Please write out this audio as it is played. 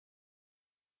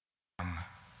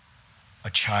a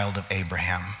child of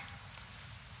Abraham,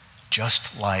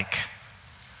 just like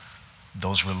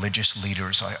those religious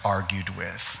leaders I argued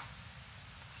with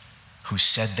who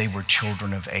said they were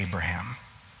children of Abraham.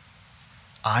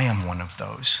 I am one of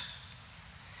those.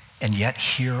 And yet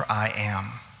here I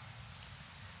am.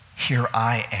 Here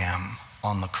I am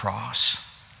on the cross.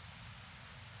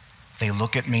 They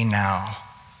look at me now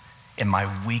in my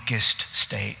weakest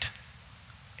state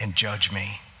and judge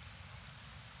me.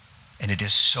 And it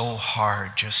is so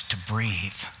hard just to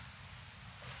breathe.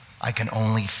 I can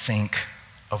only think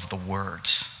of the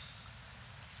words,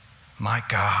 my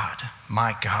God,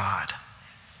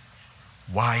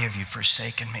 why have you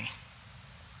forsaken me?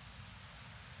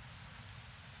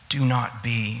 Do not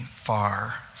be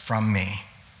far from me.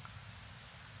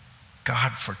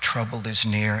 God, for trouble is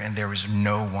near and there is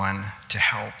no one to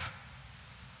help.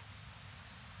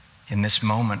 In this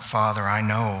moment, Father, I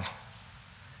know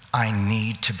I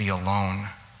need to be alone.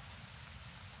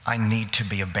 I need to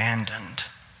be abandoned.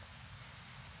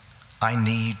 I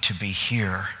need to be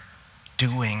here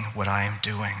doing what I am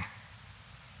doing.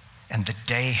 And the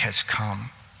day has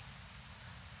come.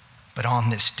 But on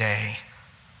this day,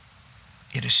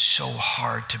 it is so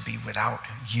hard to be without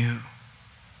you.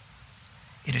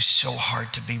 It is so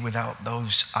hard to be without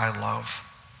those I love.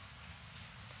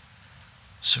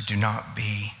 So do not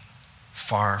be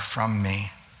far from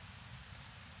me.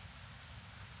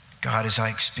 God, as I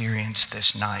experience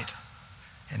this night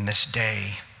and this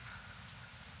day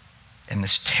and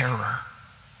this terror,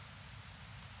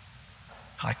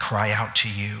 I cry out to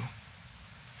you,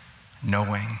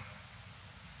 knowing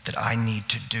that I need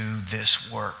to do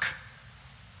this work.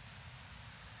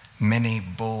 Many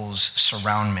bulls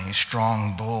surround me,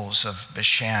 strong bulls of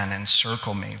Bashan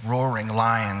encircle me, roaring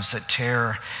lions that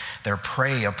tear their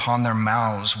prey upon their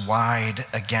mouths wide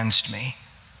against me.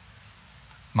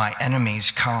 My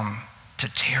enemies come to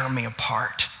tear me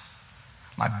apart.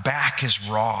 My back is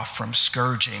raw from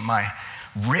scourging. My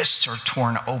wrists are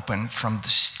torn open from the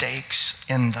stakes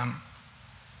in them,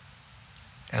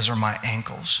 as are my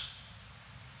ankles.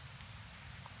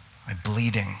 I'm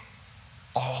bleeding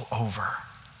all over.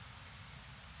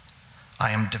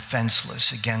 I am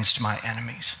defenseless against my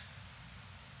enemies.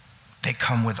 They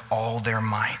come with all their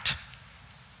might.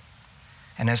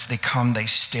 And as they come, they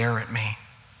stare at me.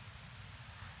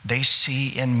 They see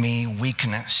in me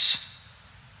weakness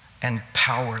and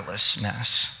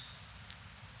powerlessness.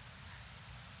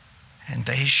 And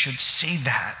they should see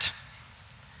that,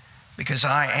 because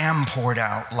I am poured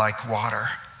out like water,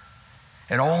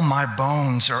 and all my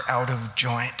bones are out of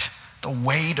joint. The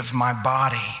weight of my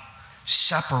body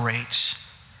separates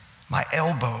my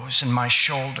elbows and my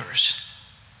shoulders.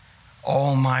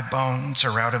 All my bones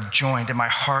are out of joint, and my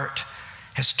heart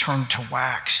has turned to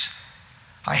wax.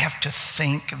 I have to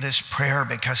think this prayer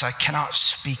because I cannot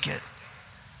speak it.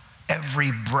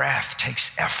 Every breath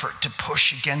takes effort to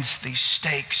push against these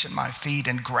stakes in my feet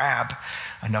and grab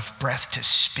enough breath to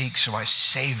speak, so I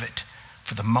save it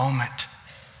for the moment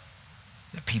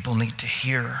that people need to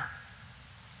hear.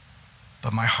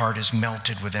 But my heart is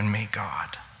melted within me,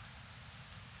 God.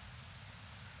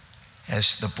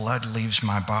 As the blood leaves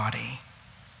my body,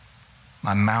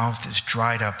 my mouth is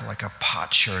dried up like a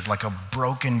potsherd, like a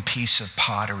broken piece of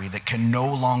pottery that can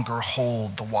no longer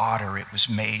hold the water it was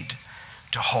made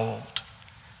to hold.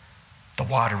 The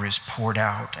water is poured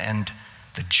out and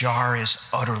the jar is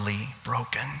utterly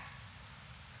broken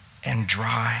and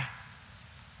dry.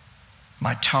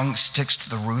 My tongue sticks to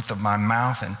the roof of my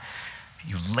mouth, and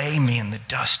you lay me in the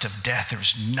dust of death.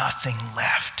 There's nothing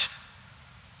left.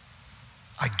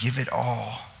 I give it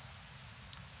all.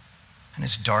 And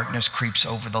as darkness creeps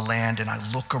over the land and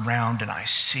I look around and I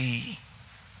see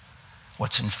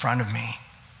what's in front of me,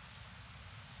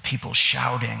 people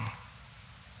shouting,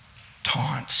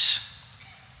 taunts,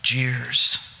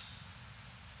 jeers,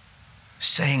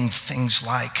 saying things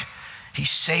like, he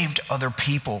saved other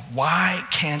people. Why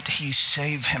can't he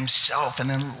save himself? And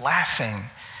then laughing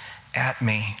at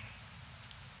me.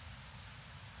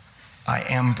 I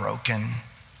am broken.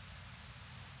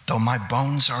 Though my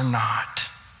bones are not,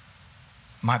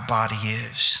 my body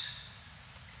is.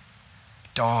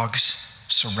 Dogs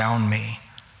surround me.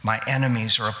 My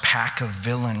enemies are a pack of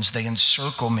villains. They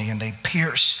encircle me and they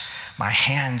pierce my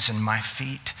hands and my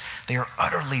feet. They are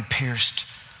utterly pierced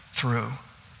through.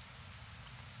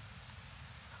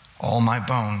 All my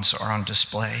bones are on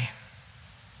display.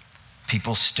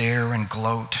 People stare and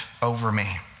gloat over me.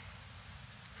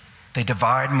 They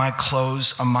divide my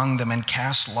clothes among them and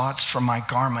cast lots for my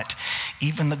garment,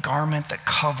 even the garment that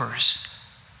covers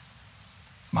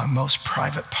my most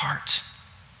private parts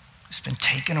has been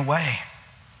taken away.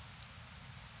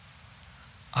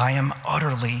 I am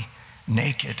utterly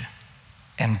naked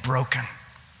and broken.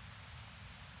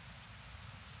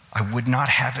 I would not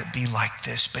have it be like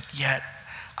this, but yet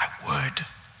I would.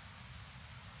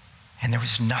 And there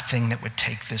was nothing that would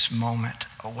take this moment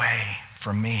away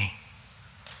from me.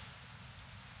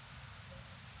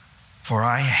 For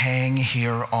I hang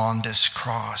here on this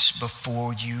cross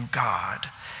before you, God,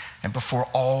 and before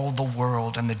all the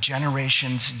world and the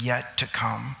generations yet to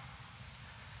come,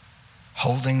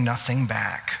 holding nothing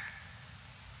back,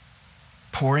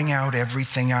 pouring out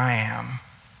everything I am.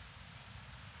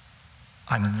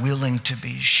 I'm willing to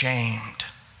be shamed.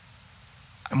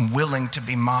 I'm willing to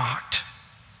be mocked.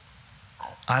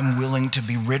 I'm willing to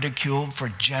be ridiculed for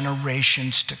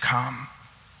generations to come.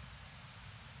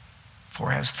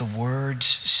 For as the words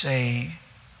say,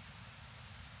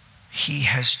 he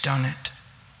has done it.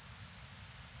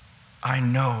 I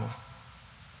know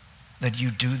that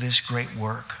you do this great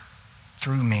work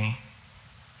through me.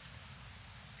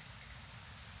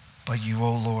 But you,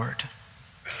 O Lord,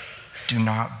 do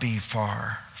not be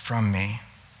far from me.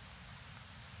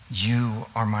 You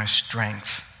are my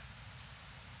strength.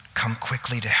 Come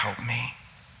quickly to help me.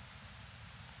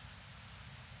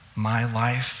 My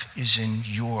life is in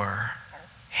your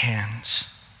hands.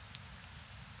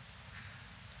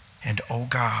 And O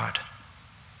God,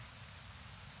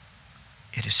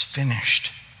 it is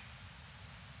finished.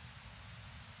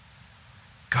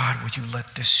 God, would you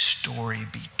let this story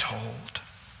be told?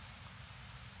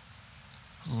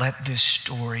 Let this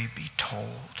story be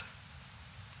told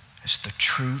as the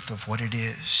truth of what it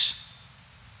is.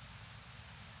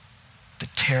 The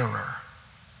terror,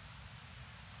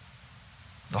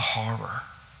 the horror,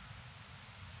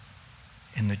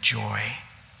 and the joy.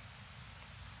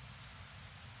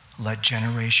 Let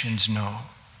generations know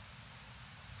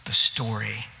the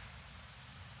story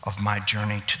of my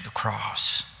journey to the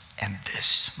cross and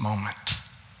this moment.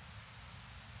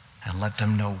 And let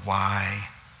them know why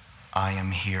I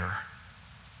am here.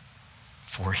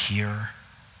 For here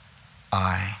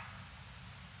I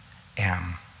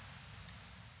am.